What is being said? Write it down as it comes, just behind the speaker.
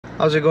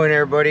How's it going,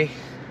 everybody?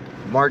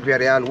 Mark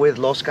Villarreal with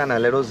Los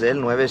Canaleros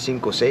del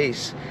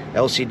 956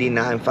 LCD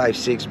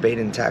 956 bait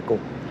and tackle.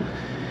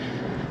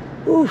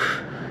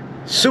 Oof.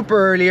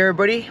 Super early,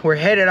 everybody. We're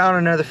headed out on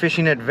another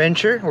fishing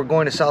adventure. We're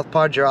going to South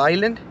Padre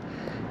Island,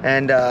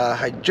 and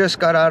I just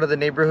got out of the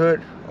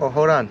neighborhood. Oh,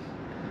 hold on,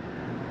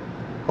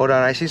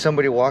 I see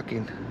somebody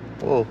walking.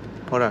 Whoa,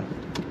 hold on.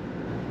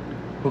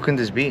 Who can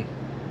this be?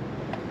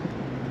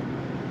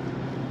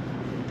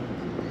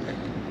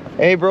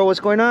 Hey bro, what's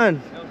going on?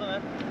 Hey, what's up,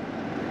 man?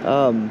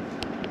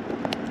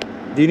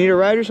 Do you need a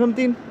ride or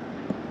something?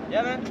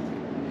 Yeah, man.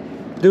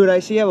 Dude, I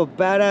see you have a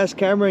badass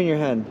camera in your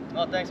hand.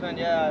 Oh, thanks, man.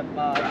 Yeah,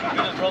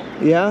 videos, bro.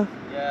 Yeah?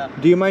 Yeah.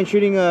 Do you mind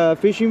shooting a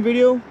fishing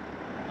video?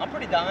 I'm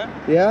pretty down,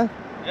 man. Yeah?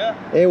 Yeah.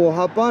 Hey, well,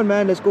 hop on,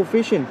 man. Let's go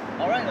fishing.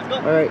 All right, let's go.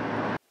 All right.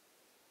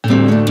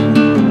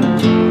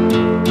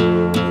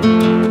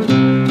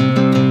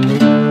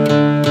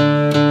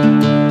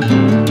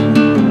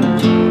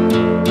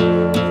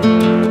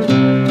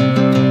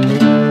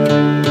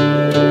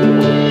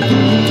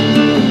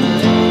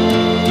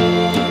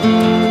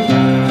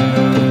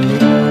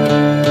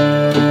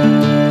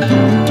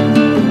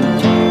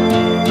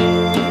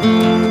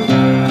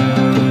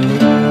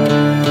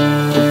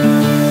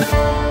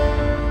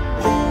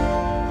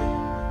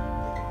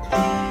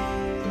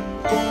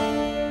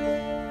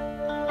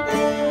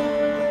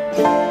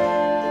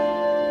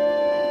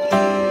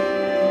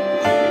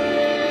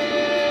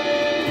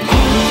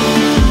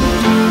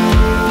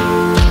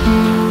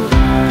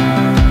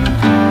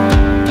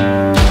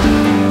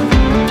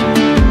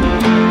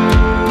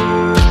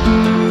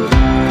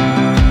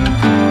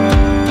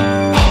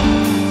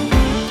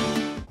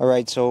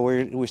 Alright, so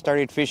we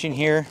started fishing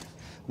here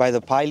by the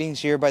pilings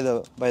here by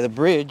the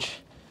bridge.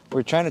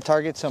 We're trying to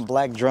target some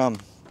black drum,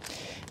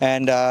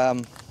 and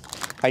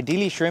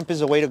ideally shrimp is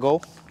the way to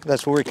go.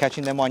 That's what we were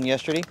catching them on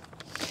yesterday,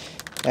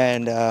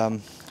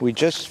 and we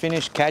just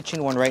finished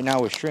catching one right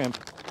now with shrimp.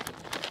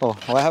 Oh,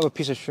 well, I have a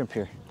piece of shrimp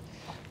here.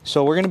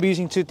 So we're going to be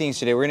using two things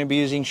today. We're going to be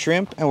using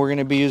shrimp, and we're going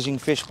to be using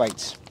fish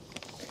bites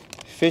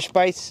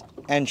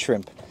and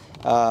shrimp.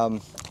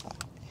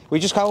 We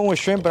just caught one with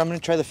shrimp, but I'm gonna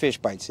try the fish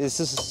bites. This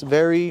is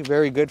very,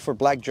 very good for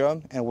black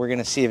drum, and we're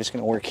gonna see if it's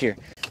gonna work here.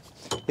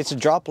 It's a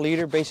drop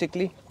leader,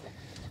 basically.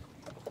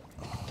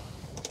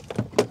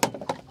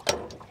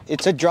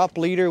 It's a drop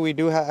leader.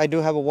 I do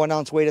have a 1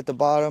 ounce weight at the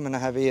bottom, and I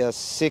have a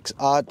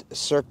 6/0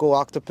 circle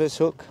octopus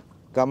hook,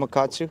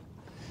 Gamakatsu.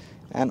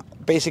 And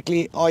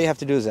basically, all you have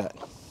to do is that.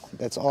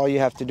 That's all you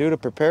have to do to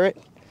prepare it.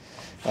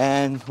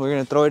 And we're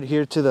gonna throw it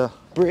here to the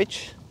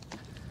bridge.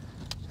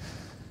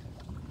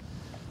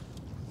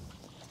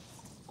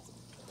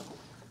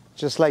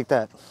 Just like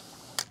that.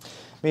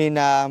 I mean,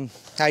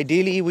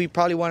 ideally we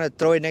probably want to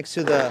throw it next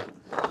to the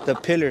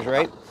pillars,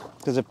 right?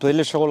 Because the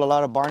pillars hold a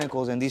lot of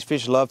barnacles, and these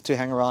fish love to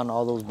hang around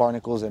all those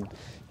barnacles and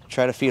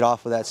try to feed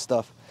off of that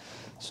stuff.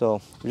 So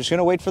we're just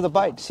gonna wait for the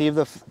bite, see if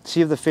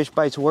the fish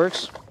bites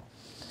works.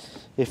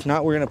 If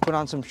not, we're gonna put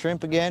on some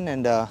shrimp again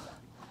and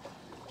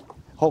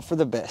hope for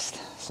the best.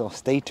 So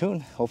stay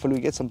tuned. Hopefully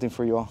we get something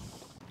for you all.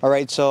 All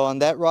right, so on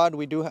that rod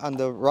on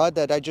the rod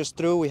that I just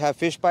threw, we have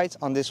fish bites.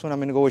 On this one, I'm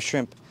gonna go with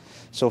shrimp.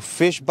 So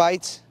fish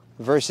bites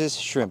versus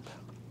shrimp.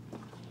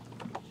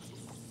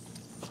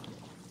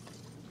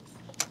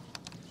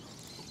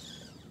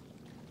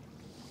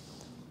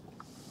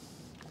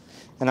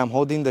 And I'm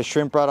holding the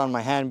shrimp rod on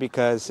my hand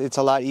because it's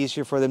a lot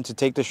easier for them to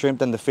take the shrimp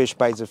than the fish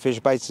bites. The fish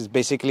bites is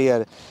basically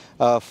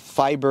a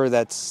fiber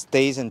that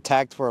stays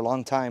intact for a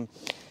long time,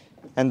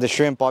 and the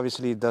shrimp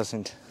obviously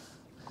doesn't.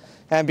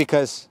 And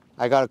because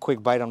I got a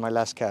quick bite on my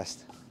last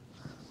cast.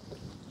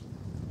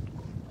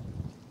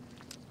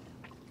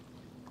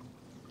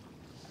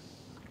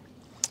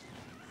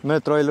 I'm gonna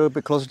throw it a little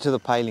bit closer to the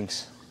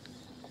pilings.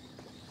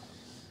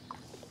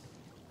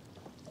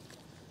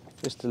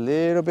 Just a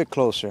little bit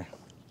closer.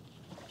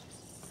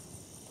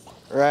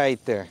 Right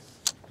there.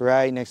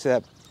 Right next to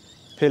that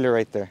pillar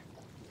right there.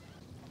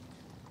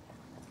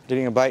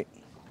 Getting a bite.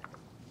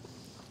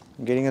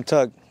 I'm getting a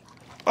tug.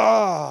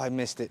 Oh, I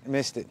missed it.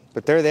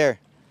 But they're there.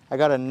 I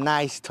got a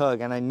nice tug,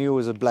 and I knew it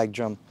was a black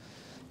drum.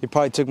 He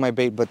probably took my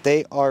bait, but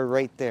they are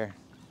right there.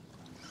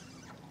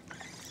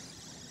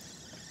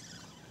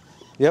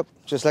 Yep,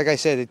 just like I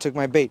said, it took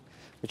my bait.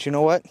 But you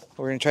know what?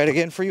 We're gonna try it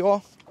again for you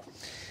all,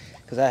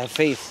 because I have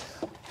faith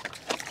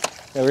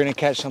that we're gonna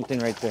catch something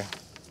right there.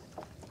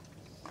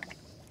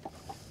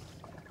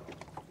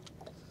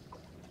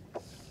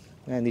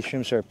 Man, these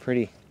shrimps are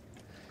pretty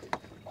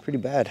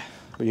bad.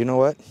 But you know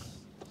what?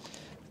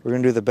 We're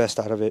gonna do the best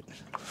out of it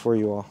for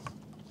you all.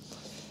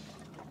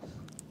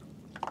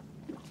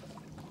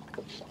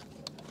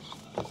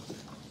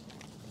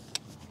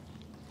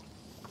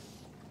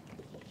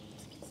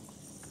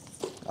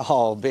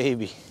 Oh,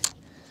 baby.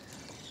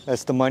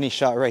 That's the money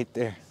shot right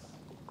there.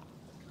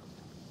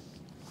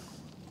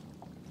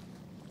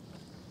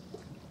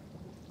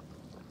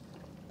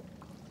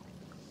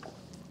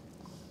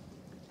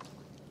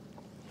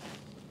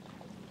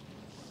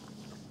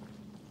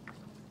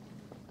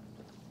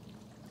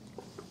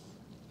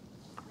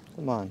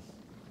 Come on.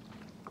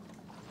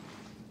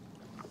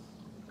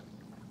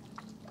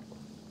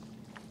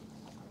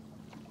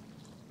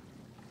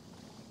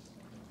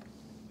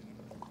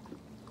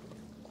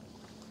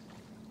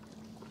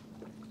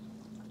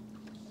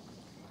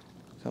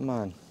 Come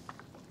on.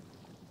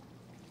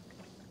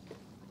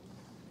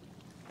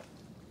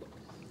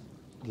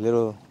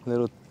 Little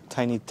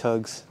tiny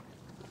tugs.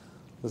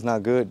 Was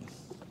not good.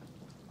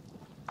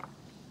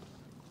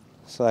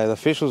 So the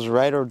fish was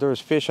right, or there was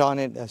fish on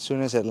it as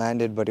soon as it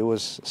landed, but it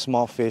was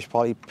small fish,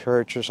 probably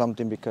perch or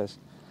something, because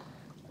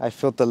I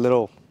felt the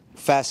little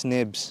fast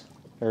nibs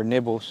or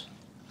nibbles.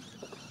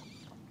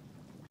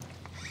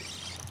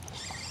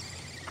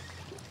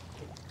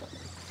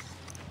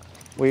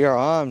 We are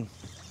on.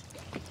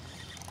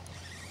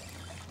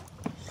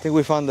 I think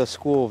we found the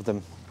school of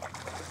them.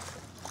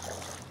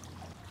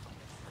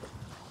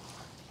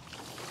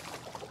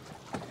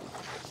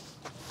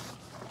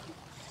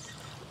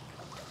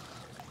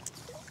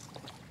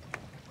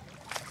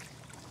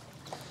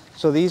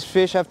 So these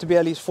fish have to be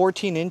at least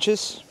 14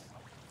 inches.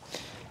 I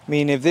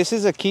mean, if this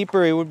is a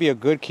keeper, it would be a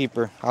good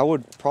keeper. I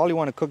would probably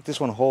want to cook this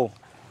one whole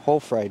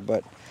fried,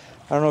 but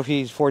I don't know if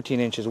he's 14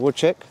 inches. We'll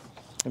check.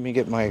 Let me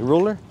get my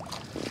ruler,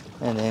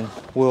 and then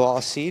we'll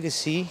all see to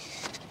see.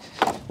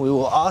 We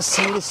will all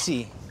see to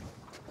see.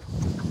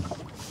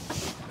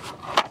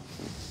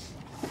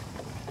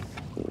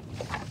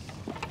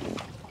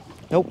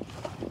 Nope.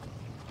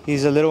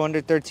 He's a little under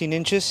 13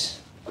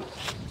 inches.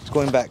 It's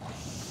going back.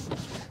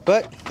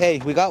 But hey,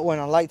 we got one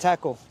on light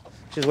tackle.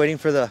 Just waiting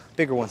for the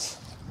bigger ones.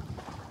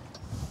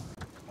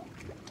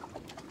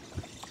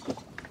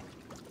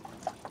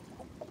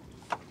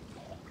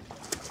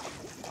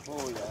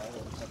 Oh yeah.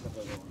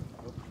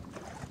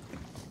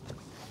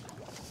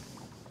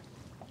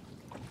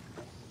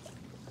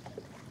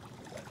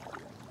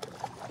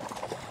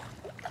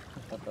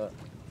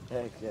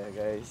 Heck yeah,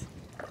 guys.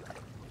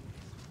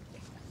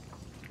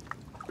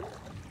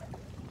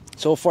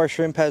 So far,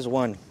 shrimp has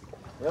 1.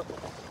 Yep.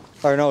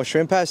 Or no,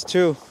 shrimp has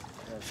 2.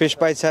 Fish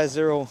bites has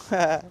 0.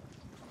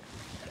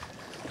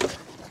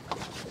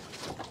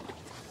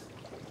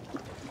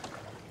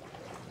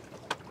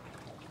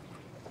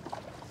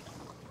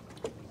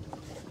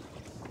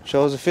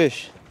 Show us a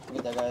fish. Look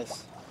at that,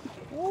 guys.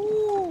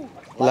 Woo!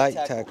 Light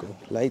tackle.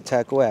 Light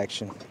tackle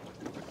action.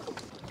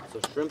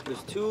 So shrimp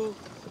is 2.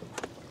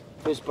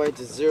 Fish bites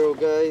is 0,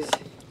 guys.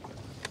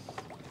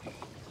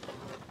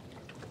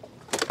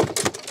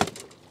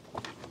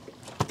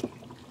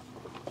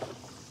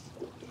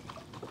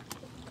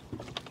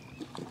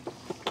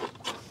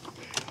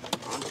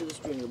 Onto the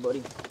stringer,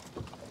 buddy.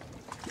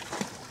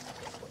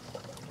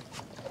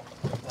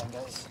 Done,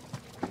 guys.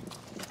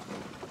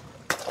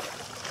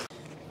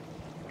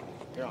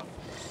 You're on.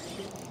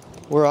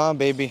 We're on,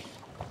 baby.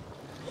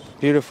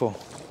 Beautiful.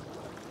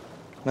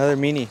 Another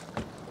meanie.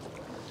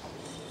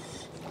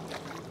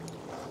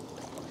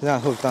 He's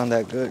not hooked on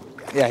that good.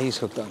 Yeah, he's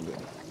hooked on good.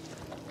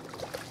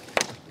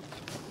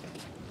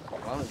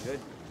 That was good.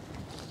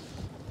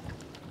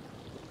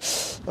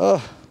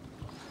 Oh,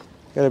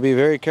 gotta be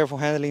very careful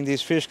handling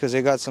these fish because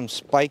they got some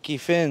spiky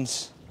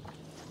fins.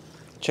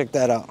 Check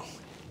that out.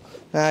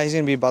 Nah, he's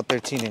gonna be about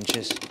 13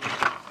 inches.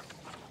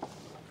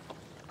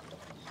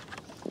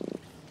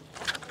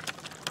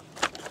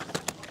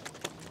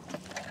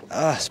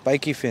 Ah,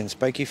 spiky fins,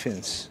 spiky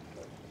fins.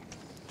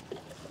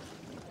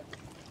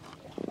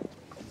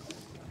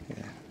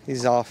 Yeah,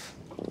 he's off.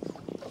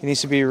 He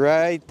needs to be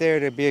right there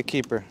to be a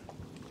keeper.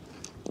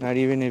 Not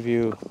even if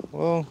you,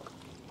 well,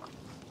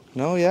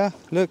 no, yeah,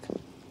 look.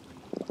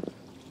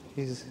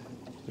 He's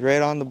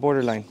right on the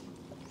borderline.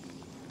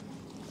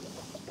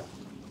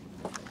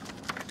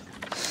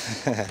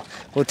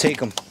 We'll take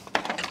him.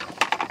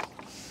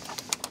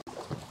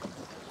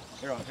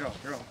 You're on.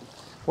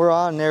 We're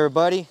on there,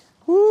 buddy.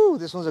 Woo,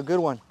 this one's a good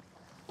one.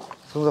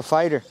 This one's a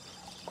fighter.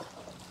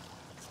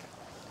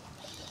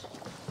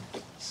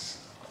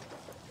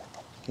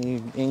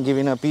 He ain't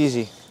giving up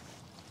easy.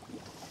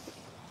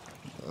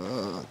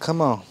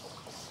 Come on.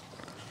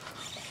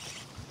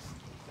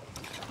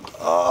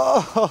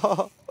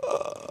 Oh,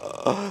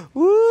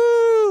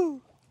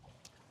 woo!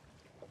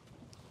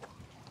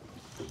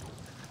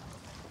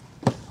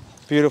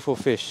 Beautiful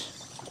fish.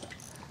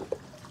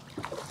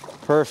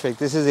 Perfect.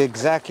 This is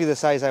exactly the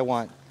size I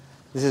want.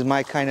 This is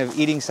my kind of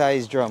eating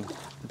size drum,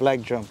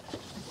 black drum.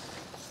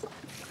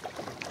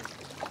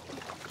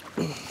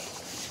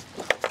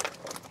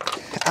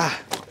 Ah.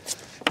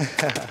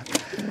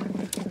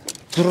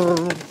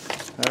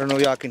 I don't know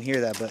if y'all can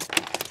hear that, but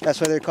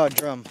that's why they're called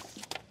drum.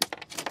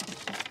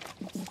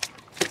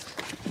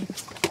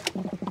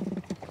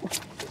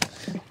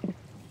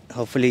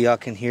 Hopefully y'all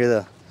can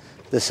hear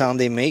the sound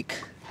they make.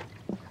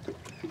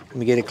 Let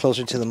me get it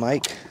closer to the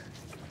mic.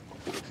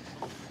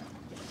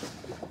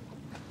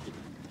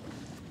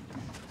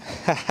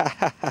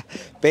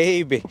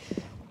 Baby,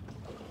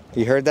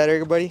 you heard that,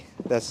 everybody?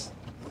 That's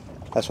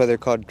why they're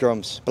called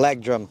drums, black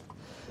drum.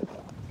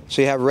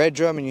 So you have red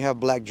drum and you have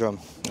black drum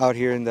out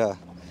here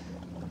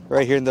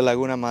right here in the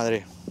Laguna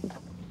Madre.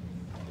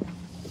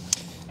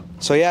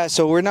 So yeah,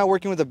 so we're not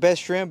working with the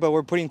best shrimp, but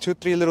we're putting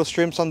 2-3 little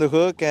shrimps on the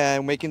hook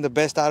and making the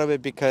best out of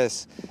it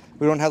because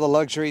we don't have the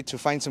luxury to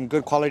find some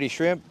good quality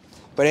shrimp.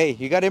 But hey,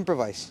 you gotta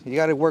improvise. You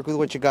gotta work with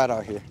what you got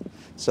out here.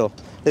 So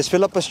let's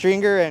fill up a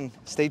stringer and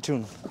stay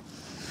tuned.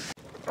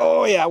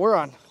 Oh yeah, we're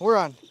on.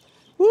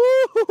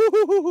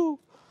 Woo!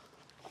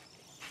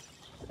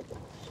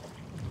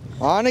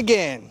 On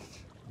again.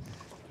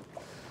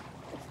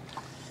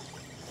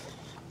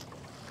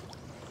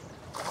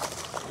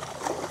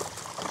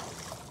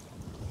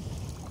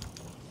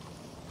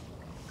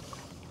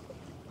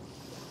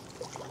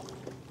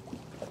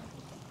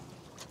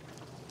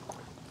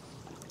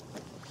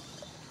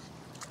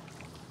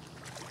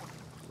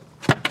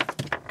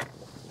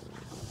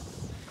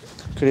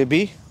 Could it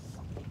be?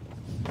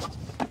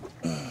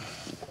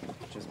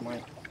 Just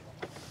might.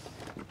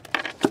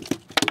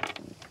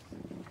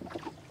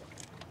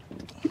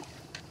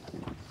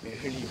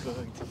 Barely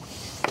hooked.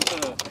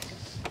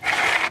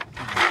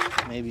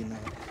 Maybe not.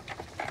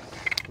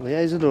 Well,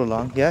 yeah, he's a little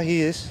long. Yeah,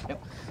 he is.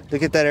 Yep.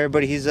 Look at that,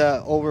 everybody. He's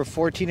over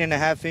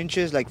 14.5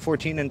 inches, like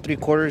 14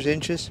 3/4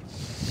 inches.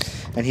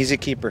 And he's a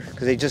keeper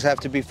because they just have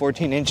to be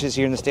 14 inches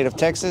here in the state of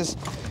Texas.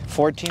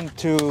 14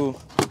 to...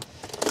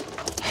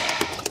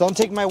 Don't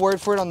take my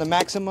word for it on the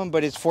maximum,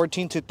 but it's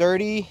 14 to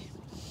 30,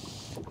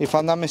 if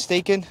I'm not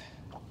mistaken.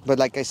 But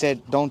like I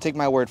said, don't take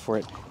my word for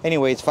it.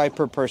 Anyway, it's 5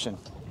 per person.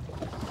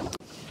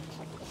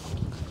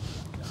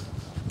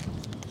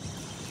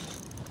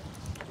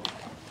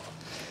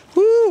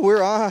 Woo,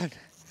 we're on.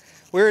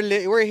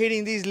 We're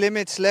hitting these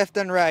limits left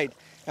and right.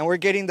 And we're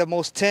getting the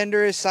most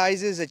tenderest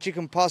sizes that you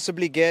can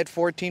possibly get.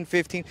 14,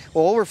 15,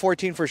 well, over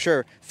 14 for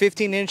sure.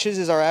 15 inches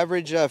is our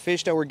average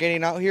fish that we're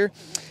getting out here.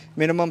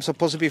 Minimum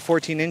supposed to be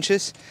 14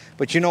 inches.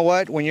 But you know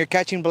what? When you're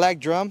catching black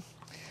drum,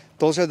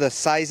 those are the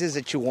sizes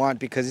that you want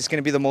because it's going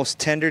to be the most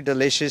tender,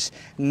 delicious,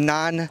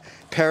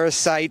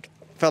 non-parasite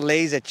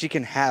fillets that you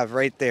can have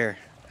right there.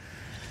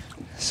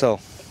 So,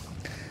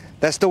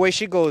 that's the way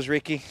she goes,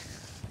 Ricky.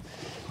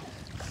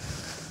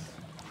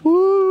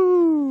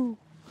 Woo!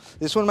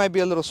 This one might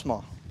be a little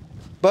small,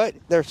 but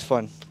they're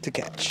fun to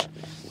catch. There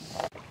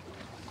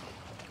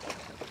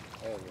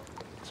we go.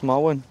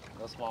 Small one.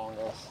 No small one,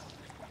 guys.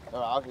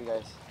 They're out here,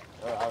 guys.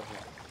 They're out here.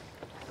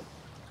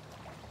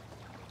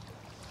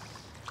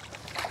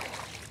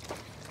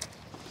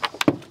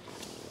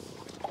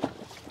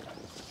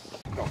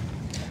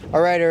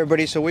 All right,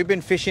 everybody. So we've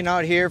been fishing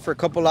out here for a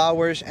couple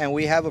hours, and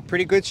we have a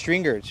pretty good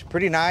stringer. It's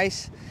pretty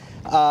nice.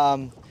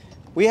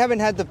 We haven't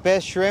had the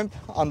best shrimp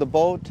on the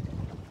boat,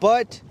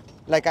 but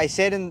like I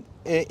said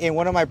in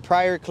one of my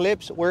prior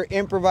clips, we're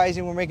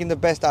improvising. We're making the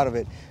best out of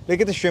it. Look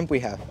at the shrimp we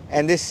have,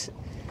 and this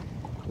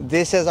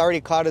has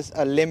already caught us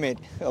a limit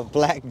of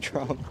black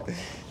drum.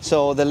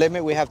 So the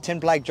limit, we have 10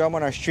 black drum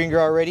on our stringer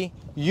already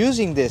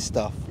using this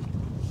stuff.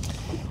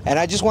 And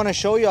I just want to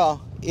show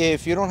y'all,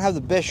 if you don't have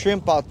the best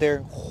shrimp out there,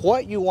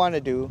 what you want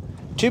to do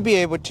to be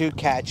able to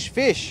catch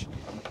fish.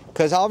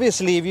 Because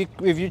obviously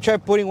if you try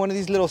putting one of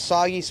these little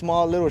soggy,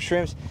 small little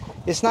shrimps,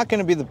 it's not going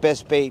to be the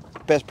best bait,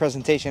 best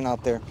presentation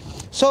out there.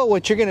 So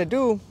what you're going to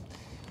do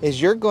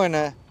is you're going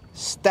to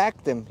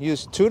stack them.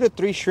 Use 2 to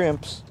 3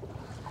 shrimps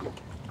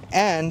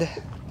and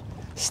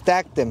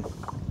stack them.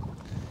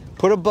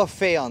 Put a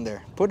buffet on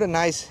there. Put a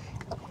nice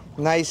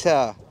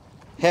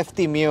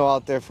hefty meal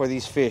out there for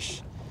these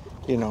fish,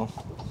 you know.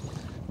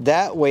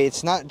 That way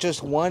it's not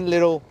just one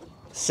little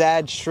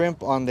sad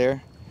shrimp on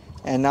there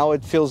and now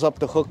it fills up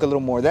the hook a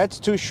little more. That's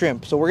 2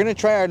 shrimp. So we're gonna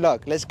try our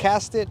luck. Let's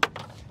cast it.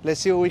 Let's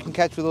see what we can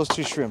catch with those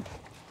 2 shrimp,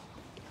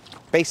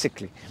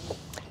 basically.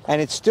 And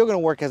it's still gonna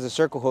work as a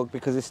circle hook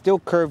because it's still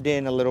curved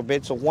in a little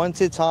bit. So once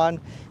it's on,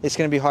 it's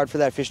gonna be hard for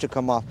that fish to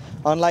come off.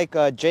 Unlike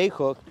a J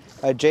hook,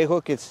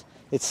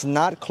 it's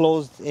not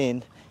closed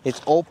in.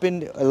 It's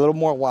opened a little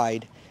more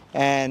wide.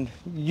 And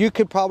you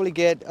could probably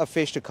get a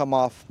fish to come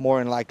off more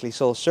than likely.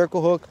 So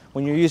circle hook,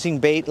 when you're using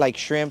bait like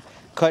shrimp,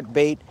 cut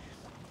bait,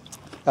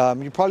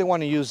 you probably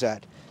want to use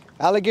that.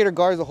 Alligator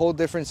gar is a whole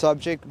different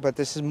subject, but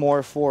this is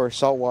more for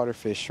saltwater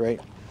fish, right?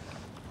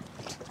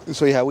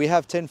 So yeah, we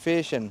have 10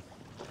 fish and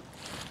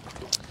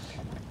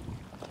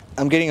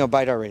I'm getting a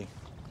bite already.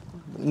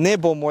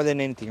 Nibble more than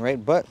anything,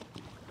 right? But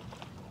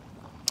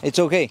it's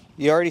okay.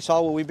 You already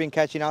saw what we've been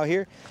catching out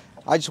here.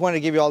 I just wanted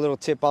to give you all a little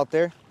tip out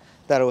there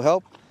that'll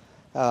help.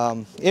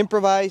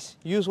 Improvise,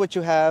 use what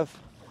you have.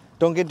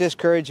 Don't get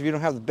discouraged if you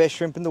don't have the best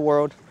shrimp in the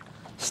world.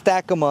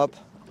 Stack them up.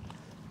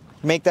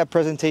 Make that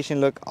presentation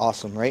look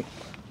awesome, right?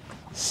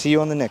 See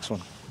you on the next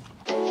one.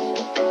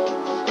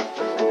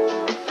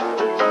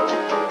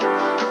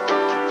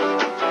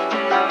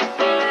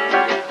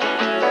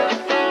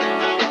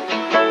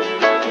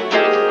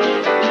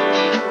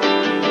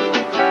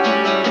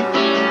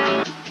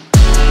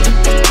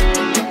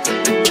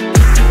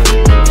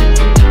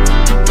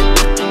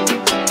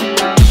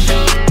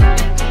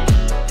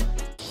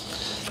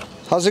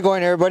 How's it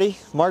going, everybody?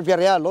 Mark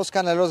Villarreal, Los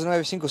Canaleros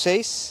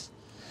 956.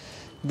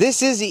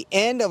 This is the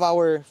end of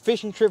our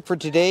fishing trip for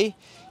today.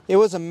 It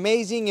was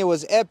amazing. It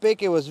was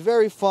epic. It was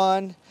very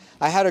fun.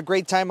 I had a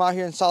great time out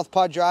here in South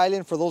Padre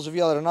Island. For those of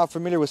you that are not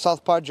familiar with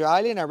South Padre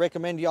Island, I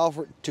recommend you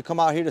all to come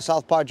out here to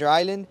South Padre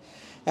Island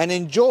and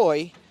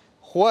enjoy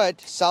what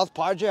South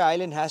Padre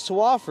Island has to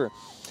offer.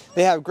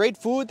 They have great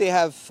food. They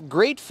have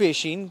great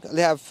fishing.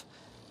 They have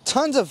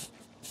tons of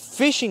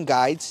fishing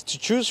guides to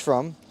choose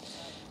from.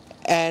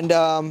 And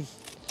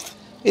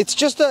it's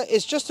just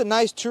a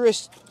nice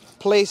tourist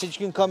place that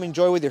you can come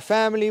enjoy with your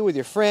family, with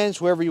your friends,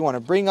 whoever you want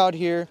to bring out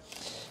here.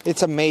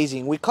 It's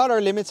amazing. We caught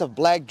our limits of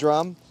black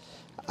drum.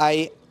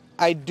 I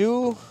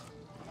do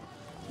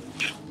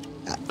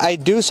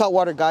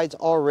saltwater guides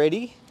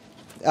already.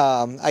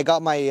 I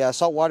got my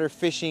saltwater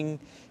fishing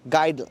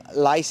guide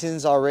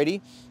license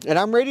already, and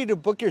I'm ready to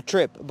book your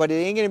trip, but it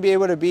ain't gonna be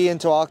able to be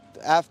until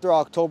after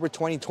October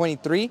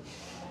 2023,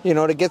 you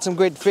know, to get some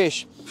great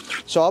fish.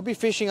 So I'll be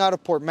fishing out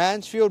of Port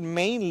Mansfield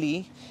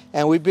mainly,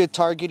 and we've been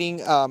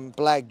targeting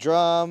black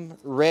drum,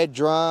 red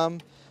drum,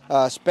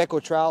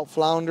 speckled trout,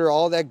 flounder,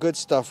 all that good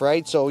stuff,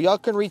 right? So y'all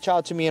can reach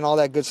out to me and all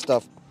that good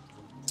stuff.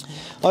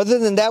 Other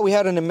than that, we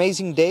had an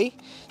amazing day.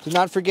 Do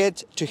not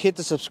forget to hit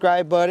the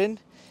subscribe button.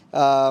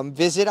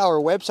 Visit our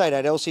website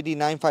at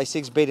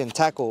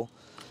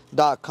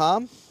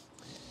lcd956baitandtackle.com.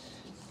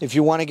 If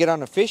you want to get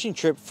on a fishing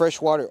trip,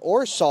 freshwater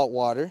or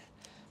saltwater,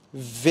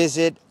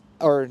 visit,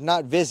 or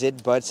not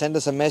visit, but send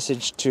us a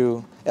message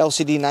to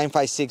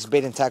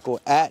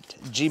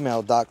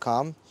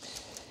lcd956baitandtackle@gmail.com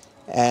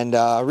and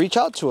reach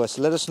out to us.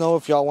 Let us know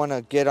if y'all want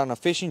to get on a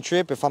fishing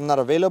trip. If I'm not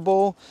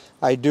available,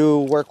 I do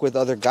work with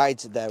other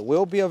guides that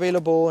will be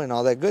available and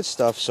all that good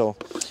stuff. So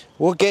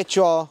we'll get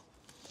y'all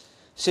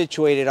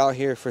situated out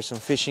here for some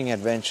fishing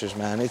adventures,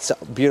 man. It's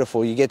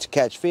beautiful. You get to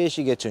catch fish,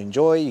 you get to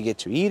enjoy, you get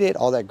to eat it,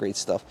 all that great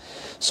stuff.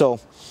 So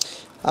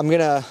I'm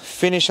gonna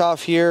finish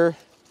off here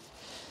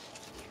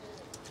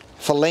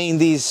filleting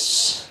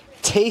these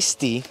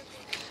tasty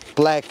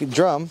black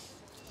drum,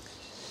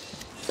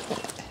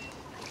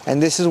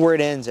 and this is where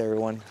it ends,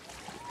 everyone.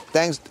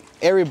 Thanks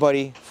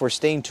everybody for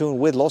staying tuned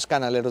with Los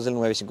Canaleros del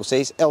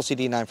 956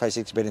 LCD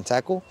 956 Bait and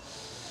Tackle.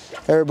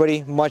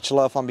 Everybody, much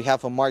love on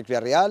behalf of Mark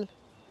Villarreal.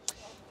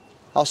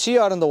 I'll see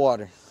you out on the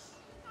water.